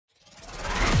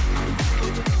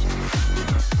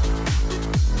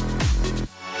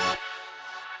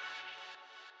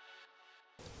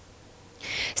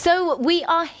So we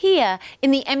are here in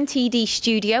the MTD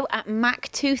studio at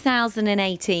MAC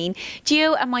 2018.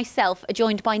 Gio and myself are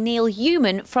joined by Neil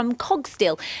Human from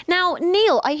Cogsdill. Now,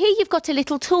 Neil, I hear you've got a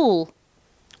little tool.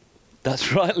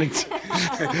 That's right, Lindsay.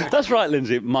 That's right,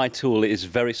 Lindsay. My tool is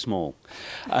very small.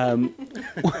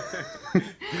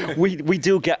 We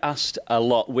do get asked a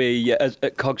lot.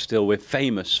 At Cogsdill, we're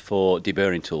famous for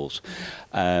deburring tools.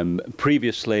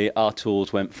 Previously, our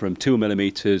tools went from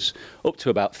 2mm up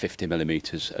to about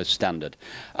 50mm as standard,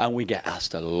 and we get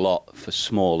asked a lot for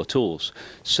smaller tools.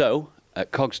 So,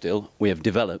 at Cogsdill, we have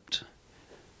developed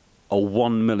a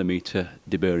 1mm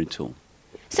deburring tool.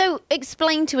 So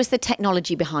explain to us the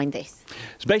technology behind this.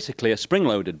 It's basically a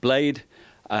spring-loaded blade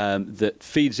that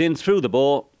feeds in through the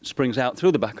bore, springs out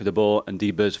through the back of the bore and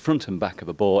deburs front and back of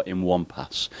a bore in one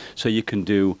pass. So you can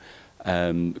do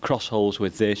cross holes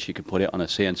with this, you can put it on a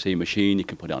CNC machine, you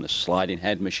can put it on a sliding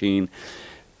head machine.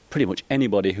 Pretty much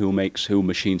anybody who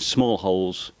machines small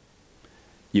holes,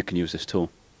 you can use this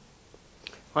tool.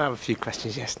 I have a few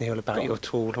questions, yes, Neil, about your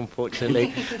tool,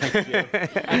 unfortunately. Thank you.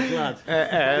 I'm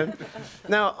glad.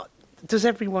 Now, does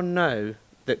everyone know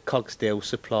that Cogsdill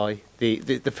supply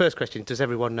the first question? Does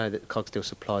everyone know that Cogsdill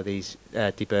supply these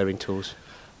deburring tools?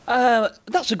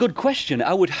 That's a good question.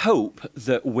 I would hope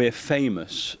that we're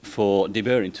famous for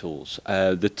deburring tools.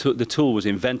 The tool was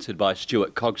invented by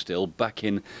Stuart Cogsdill back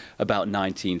in about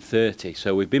 1930.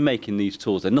 So we've been making these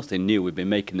tools. They're nothing new. We've been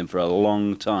making them for a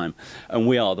long time. And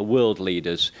we are the world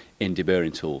leaders in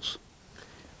deburring tools.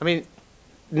 I mean,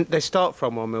 they start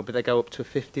from 1mm, but they go up to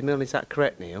 50mm. Is that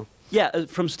correct, Neil? Yeah,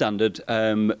 from standard.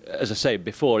 As I say,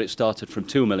 before it started from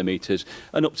 2mm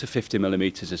and up to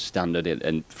 50mm as standard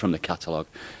and from the catalogue.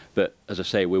 But as I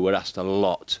say, we were asked a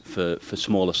lot for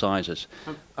smaller sizes.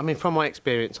 I mean, from my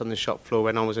experience on the shop floor,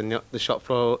 when I was in the shop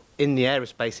floor in the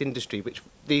aerospace industry, which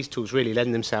these tools really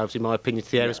lend themselves, in my opinion,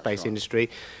 to the aerospace industry,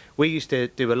 we used to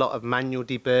do a lot of manual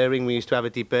deburring. We used to have a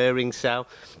deburring cell,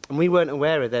 and we weren't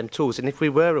aware of them tools. And if we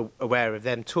were aware of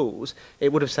them tools,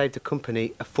 it would have saved the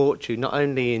company a fortune, not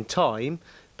only in time,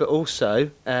 but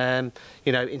also,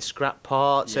 you know, in scrap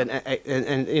parts, and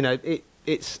you know,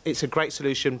 it's a great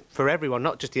solution for everyone,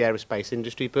 not just the aerospace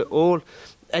industry, but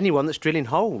anyone that's drilling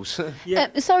holes.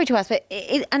 Sorry to ask, but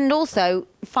and also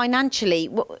financially,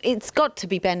 it's got to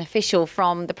be beneficial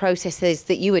from the processes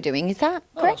that you were doing. Is that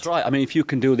correct? That's right. I mean, if you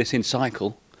can do this in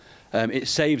cycle, it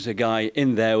saves a guy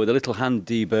in there with a little hand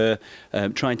debur,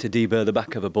 trying to debur the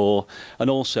back of a bore, and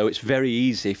also it's very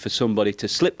easy for somebody to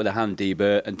slip with a hand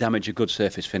debur and damage a good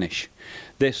surface finish.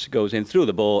 This goes in through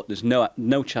the bore. There's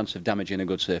no chance of damaging a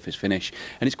good surface finish,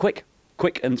 and it's quick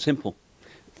and simple.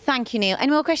 Thank you, Neil.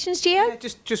 Any more questions, Gio? Yeah,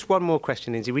 just one more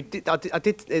question, Lindsay.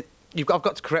 I've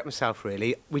got to correct myself,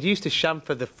 really. We used to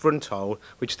chamfer the front hole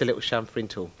with just a little chamfering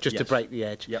tool, just to break the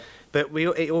edge. Yep. But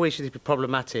it always used to be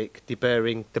problematic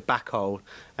deburring the back hole.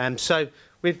 So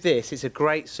with this, it's a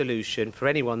great solution for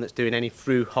anyone that's doing any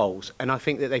through holes. And I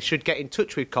think that they should get in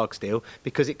touch with Cogsdill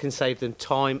because it can save them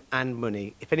time and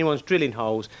money. If anyone's drilling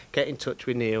holes, get in touch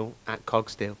with Neil at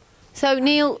Cogsdill. So,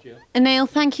 Neil,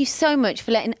 thank you so much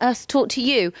for letting us talk to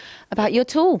you about your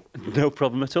tool. No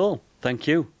problem at all. Thank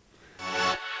you.